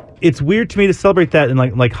 it's weird to me to celebrate that, and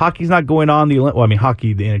like hockey's not going on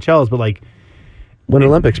hockey, the NHL is, but like... Winter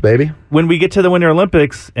Olympics, baby. When we get to the Winter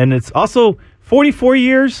Olympics, and it's also 44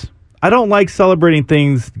 years. I don't like celebrating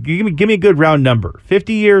things. Give me a good round number.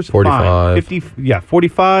 50 years, 45. Fine. 50,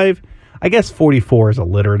 45. I guess 44 is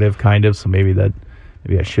alliterative, kind of. So maybe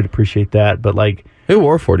I should appreciate that. But like, who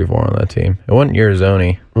wore 44 on that team? It wasn't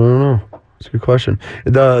Yerzoni. I don't know. That's a good question.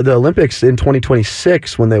 The Olympics in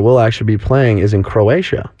 2026, when they will actually be playing, is in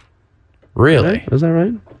Croatia. Really? Is that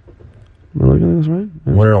right? Am I looking at this right?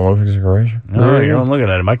 Winter Olympics in Croatia? No, you're not looking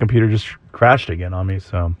at it. My computer just crashed again on me.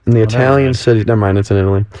 So in the Italian city. Never mind, it's in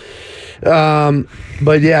Italy.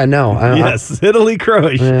 But yeah, no. Yes, Italy,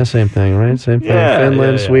 Croatia. Yeah, same thing, right? Same thing. Yeah,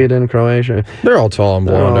 Finland, Sweden, Croatia. They're all tall and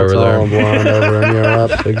blonde over there. Tall and blonde over in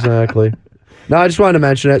Europe, exactly. No, I just wanted to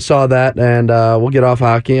mention it. Saw that, and we'll get off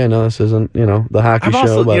hockey. I know this isn't, the hockey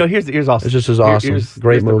show, but here's also it's just as awesome.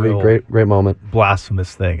 Great movie, great moment.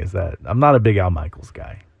 Blasphemous thing is that I'm not a big Al Michaels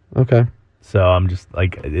guy. Okay. So I'm just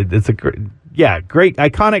like, it's a great,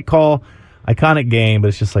 iconic call, iconic game, but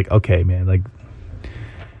it's just like, okay, man, like,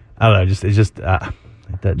 I don't know, just a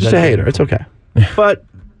hater. It's okay. But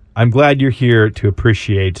I'm glad you're here to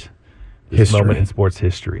appreciate this moment in sports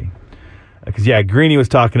history. Because, Greeny was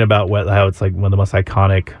talking about how it's like one of the most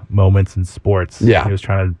iconic moments in sports. Yeah. He was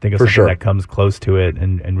trying to think of something that comes close to it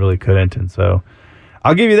and really couldn't. And so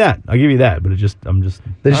I'll give you that. But they just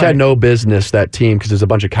had no business, that team, because there's a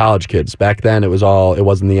bunch of college kids. Back then, it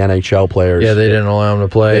wasn't the NHL players. Yeah, they didn't allow them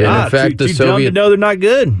to play. And in fact, the Soviets know they're not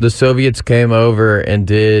good. The Soviets came over and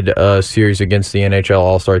did a series against the NHL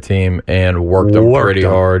All-Star team and worked them pretty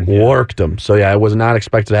hard. Worked them. So it was not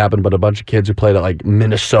expected to happen, but a bunch of kids who played at like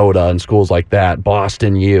Minnesota and schools like that,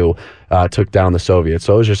 Boston U, took down the Soviets.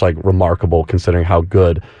 So it was just like remarkable considering how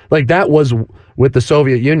good. Like that was with the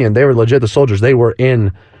Soviet Union. They were legit the soldiers. They were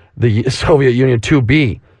in the Soviet Union to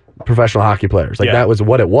be professional hockey players. Like that was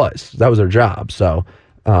what it was. That was their job. So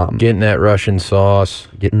getting that Russian sauce.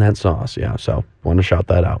 Yeah. So want to shout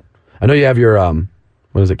that out. I know you have your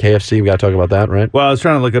what is it, KFC? We got to talk about that, right? Well, I was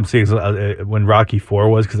trying to look up see when Rocky IV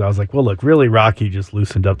was, because I was like, well, look, really, Rocky just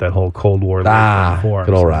loosened up that whole Cold War.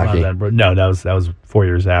 Good old Rocky. No, that was 4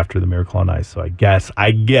 years after the Miracle on Ice. So I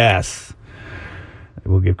guess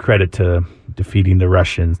we'll give credit to defeating the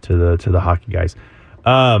Russians to the hockey guys.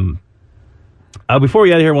 Before we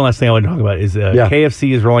get out of here, one last thing I want to talk about is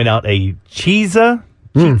KFC is rolling out a pizza.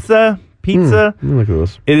 Look at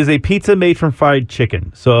this. It is a pizza made from fried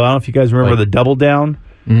chicken. So I don't know if you guys remember the Double Down.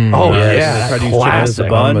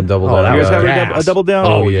 Classic. I'm a Double Down. You guys have a Double Down?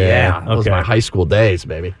 Oh yeah. Those were my high school days,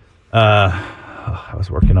 baby. I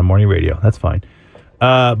was working on morning radio. That's fine.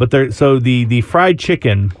 But the fried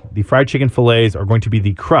chicken fillets are going to be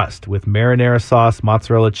the crust with marinara sauce,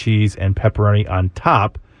 mozzarella cheese, and pepperoni on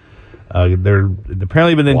top. They're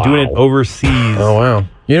apparently been doing it overseas. Oh wow!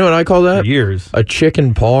 You know what I call that? For years. A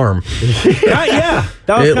chicken parm. Yeah.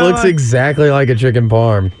 It looks exactly like a chicken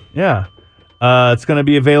parm. Yeah. It's going to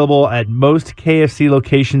be available at most KFC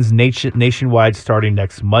locations nationwide starting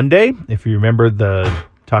next Monday. If you remember the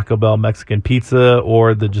Taco Bell Mexican pizza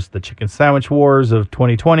or the chicken sandwich wars of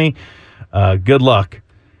 2020, good luck.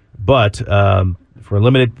 But for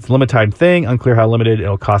it's a limited time thing, unclear how limited.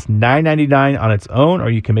 It'll cost $9.99 on its own, or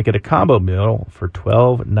you can make it a combo meal for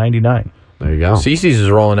 $12.99. There you go. Cece's is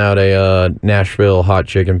rolling out a Nashville hot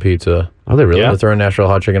chicken pizza. Are they really? They're throwing Nashville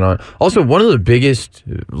hot chicken on. Also, one of the biggest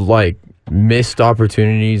missed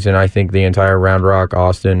opportunities in I think the entire Round Rock,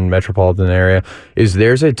 Austin metropolitan area is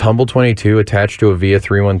there's a Tumble 22 attached to a Via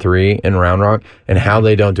 313 in Round Rock, and how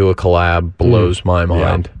they don't do a collab blows my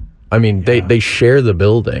mind. Yeah. I mean, they share the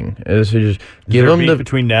building. It's just give them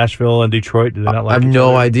between Nashville and Detroit. Do they not like? I have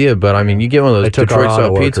no idea, but I mean, you get one of those Detroit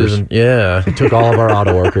style pizzas. And, they took all of our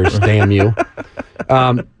auto workers. Damn you.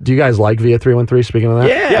 Do you guys like Via 313? Speaking of that,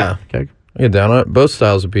 yeah. Okay, I get down on it. Both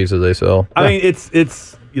styles of pizza they sell. I mean,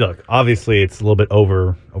 it's look, obviously it's a little bit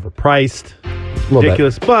overpriced,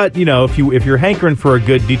 ridiculous. But if you're hankering for a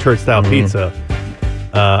good Detroit style pizza.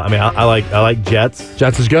 I mean, I like Jets.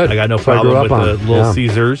 Jets is good. I got no problem with the Little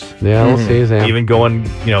Caesars. Yeah, Little Caesars. Even going,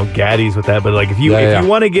 Gaddy's with that. But like, if you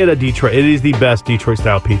want to get a Detroit, it is the best Detroit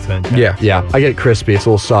style pizza in town. Yeah. I get crispy. It's a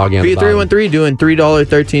little soggy. Via 313 doing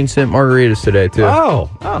 $3.13 margaritas today too. Oh,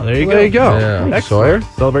 there you go. There you go. Yeah. Thanks, Sawyer.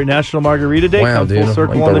 Celebrate National Margarita Day. Wow, Come dude, full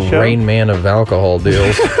circle like on the the show. Rain Man of alcohol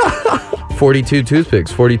deals. 42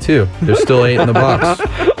 toothpicks. 42. There's still 8 in the box.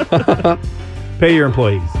 Pay your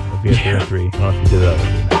employees. Via 313. I don't know if you did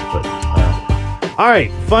that. All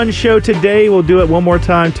right, fun show today. We'll do it one more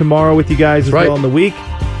time tomorrow with you guys as well in the week.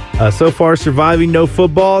 So far, surviving no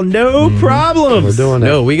football, no problems. We're doing it.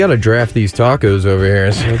 No, we got to draft these tacos over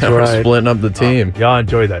here. That's We're right. splitting up the team. Y'all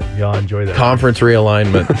enjoy that. Conference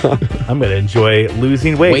realignment. I'm going to enjoy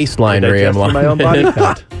losing weight. Waistline and digesting realignment. my own body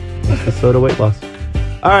fat. Minnesota weight loss.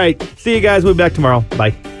 All right. See you guys. We'll be back tomorrow.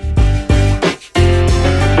 Bye.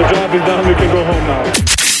 The job is done. We can go home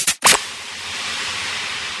now.